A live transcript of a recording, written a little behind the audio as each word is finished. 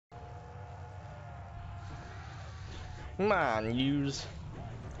Come on, use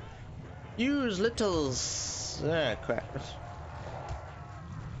littles. Ah, crap.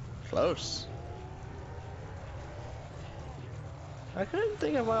 Close. I couldn't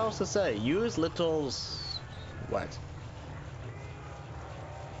think of what else to say. Use littles. What?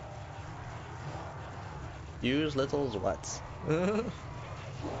 Use littles what? That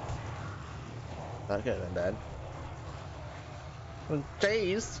could have been bad.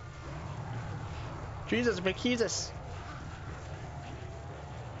 Jeez. Jesus, McKeesus.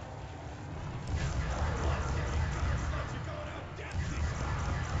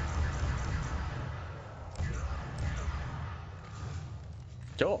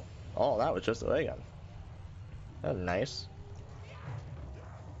 Cool. Oh, that was just a ray gun. That's nice.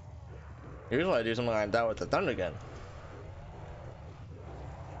 Usually I do something like that with the thunder gun.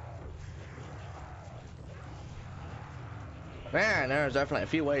 Man, there's definitely a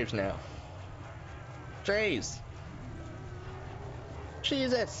few waves now. Jeez.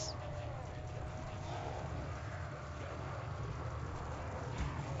 Jesus.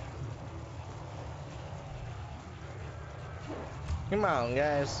 Come on,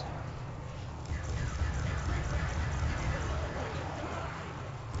 guys.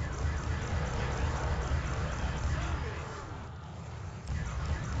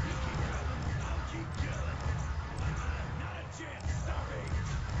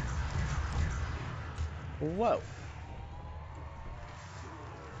 Whoa.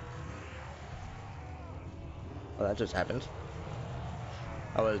 Well, that just happened.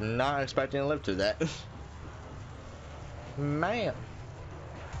 I was not expecting to live through that. Man.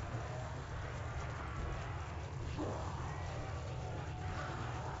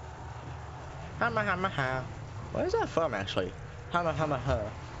 Hammer, hammer, ha. Where is that from, actually? Hammer, hammer, ha.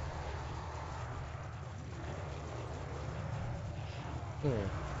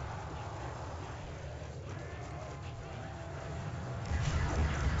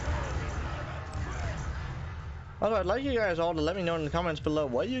 Also, I'd like you guys all to let me know in the comments below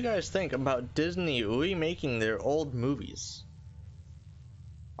what you guys think about Disney remaking their old movies.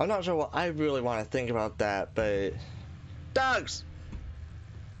 I'm not sure what I really want to think about that, but... Dogs!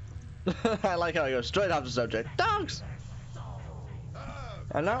 I like how I go straight off the subject. Dogs!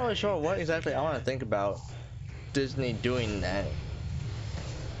 I'm not really sure what exactly I want to think about Disney doing that.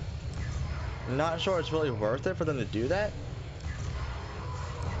 I'm not sure it's really worth it for them to do that.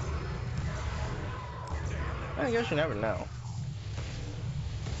 I guess you never know.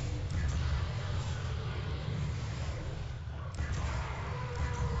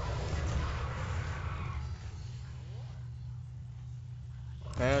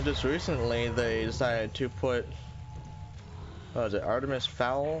 And just recently they decided to put, what was it, Artemis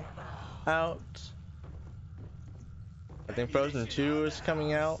Fowl out. I think Frozen 2 is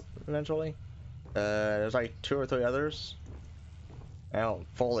coming out eventually. There's like 2 or 3 others. I don't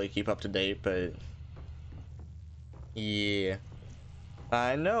fully keep up to date, but yeah.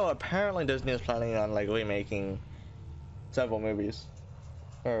 I know apparently Disney is planning on like remaking several movies.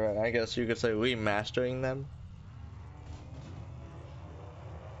 Or I guess you could say remastering them.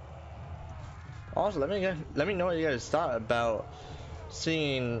 Also, let me know what you guys thought about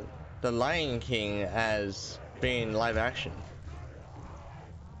seeing The Lion King as being live action.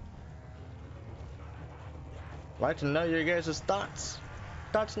 I'd like to know your guys' thoughts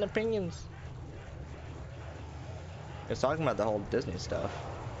and opinions. It's talking about the whole Disney stuff.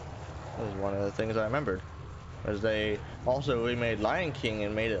 That was one of the things I remembered, was they also remade Lion King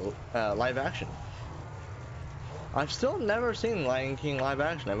and made it live action. I've still never seen Lion King live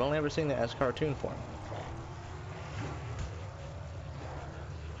action. I've only ever seen it as cartoon form.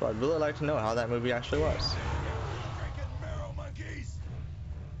 So I'd really like to know how that movie actually was.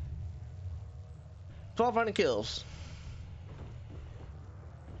 1,200 kills.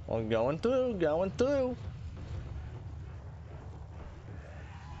 Well, going through.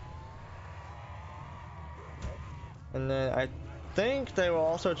 And then I think they were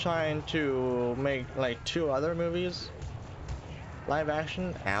also trying to make like 2 other movies live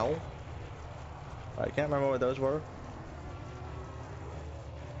action. Ow. I can't remember what those were.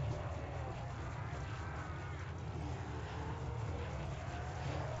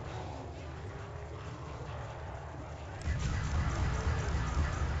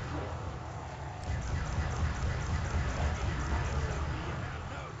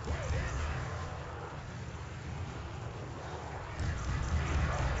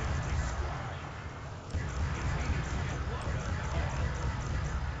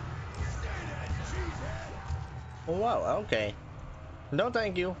 Whoa, okay. No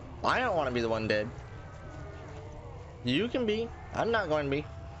thank you. I don't want to be the one dead. You can be. I'm not going to be.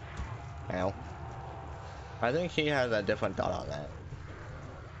 Ow. I think he has a different thought on that.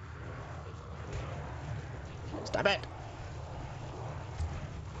 Stop it!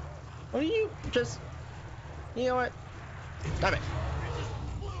 What are you just... You know what? Stop it!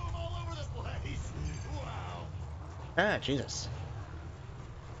 Ah, Jesus.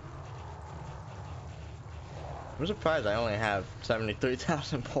 I'm surprised I only have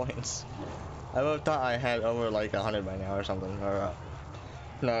 73,000 points. I would have thought I had over like 100 by now or something, or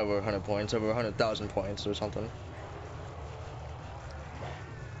not over 100 points, over 100,000 points or something.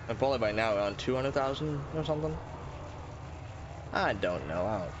 I'm probably by now around 200,000 or something. I don't know,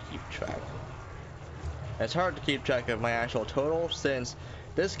 I don't keep track. It's hard to keep track of my actual total since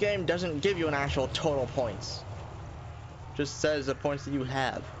this game doesn't give you an actual total points. It just says the points that you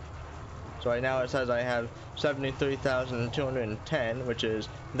have. So right now it says I have 73,210, which is,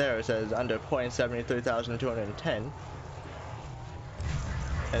 there it says under points 73,210.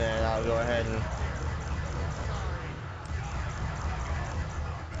 And then I'll go ahead and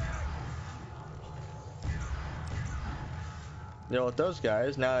deal with those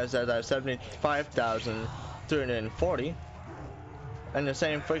guys. Now it says I have 75,340 and the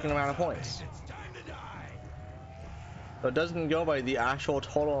same freaking amount of points. So it doesn't go by the actual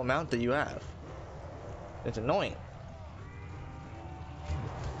total amount that you have. It's annoying.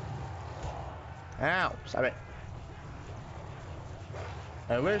 Ow, stop it.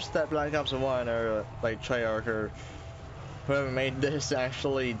 I wish that Black Ops 1 or like Treyarch or whoever made this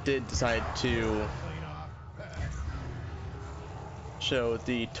actually did decide to show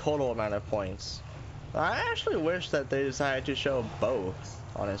the total amount of points. I actually wish that they decided to show both,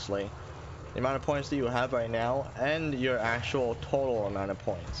 honestly. The amount of points that you have right now and your actual total amount of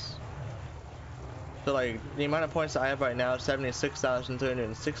points. So like the amount of points that I have right now is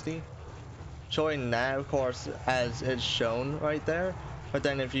 76,360. Showing that of course as it's shown right there. But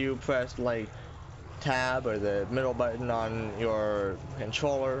then if you press like tab or the middle button on your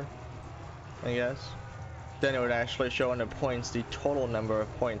controller, I guess, then it would actually show under points the total number of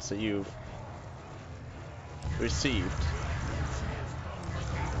points that you've received.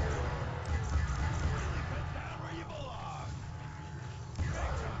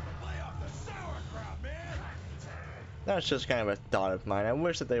 That's just kind of a thought of mine. I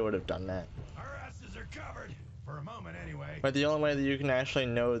wish that they would have done that. Our asses are covered for a moment anyway. But the only way that you can actually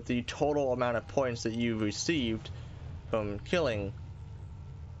know the total amount of points that you've received from killing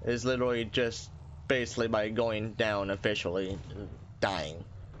is literally just basically by going down officially, dying,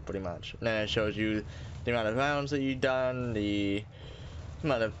 pretty much. And then it shows you the amount of rounds that you've done, the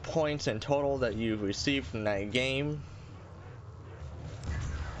amount of points in total that you've received from that game.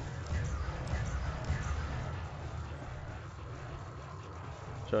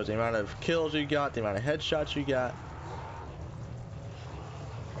 Shows the amount of kills you got, the amount of headshots you got.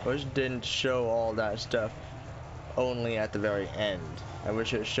 I wish it didn't show all that stuff only at the very end. I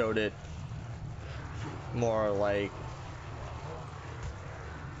wish it showed it more like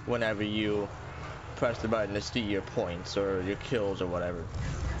whenever you press the button to see your points or your kills or whatever.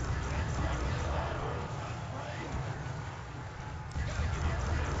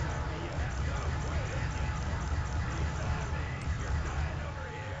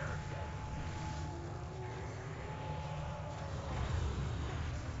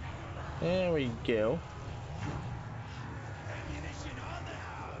 There we go.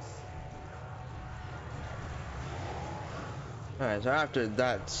 Alright, so after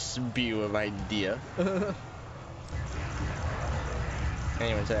that spew of idea, I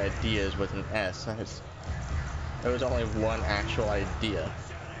can't even say ideas with an S. There was only one actual idea.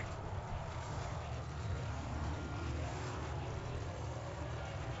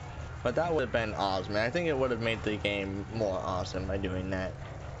 But that would have been awesome. I think it would have made the game more awesome by doing that.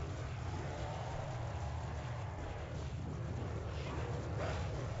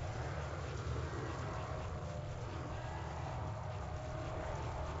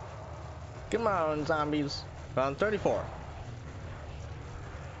 Come on, zombies. Round 34.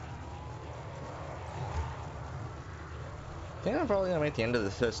 I think I'm probably gonna make the end of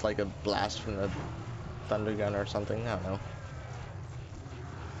this just like a blast from the thunder gun or something. I don't know.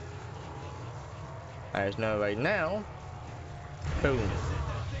 I just know right now. Boom.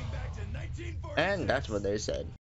 And that's what they said.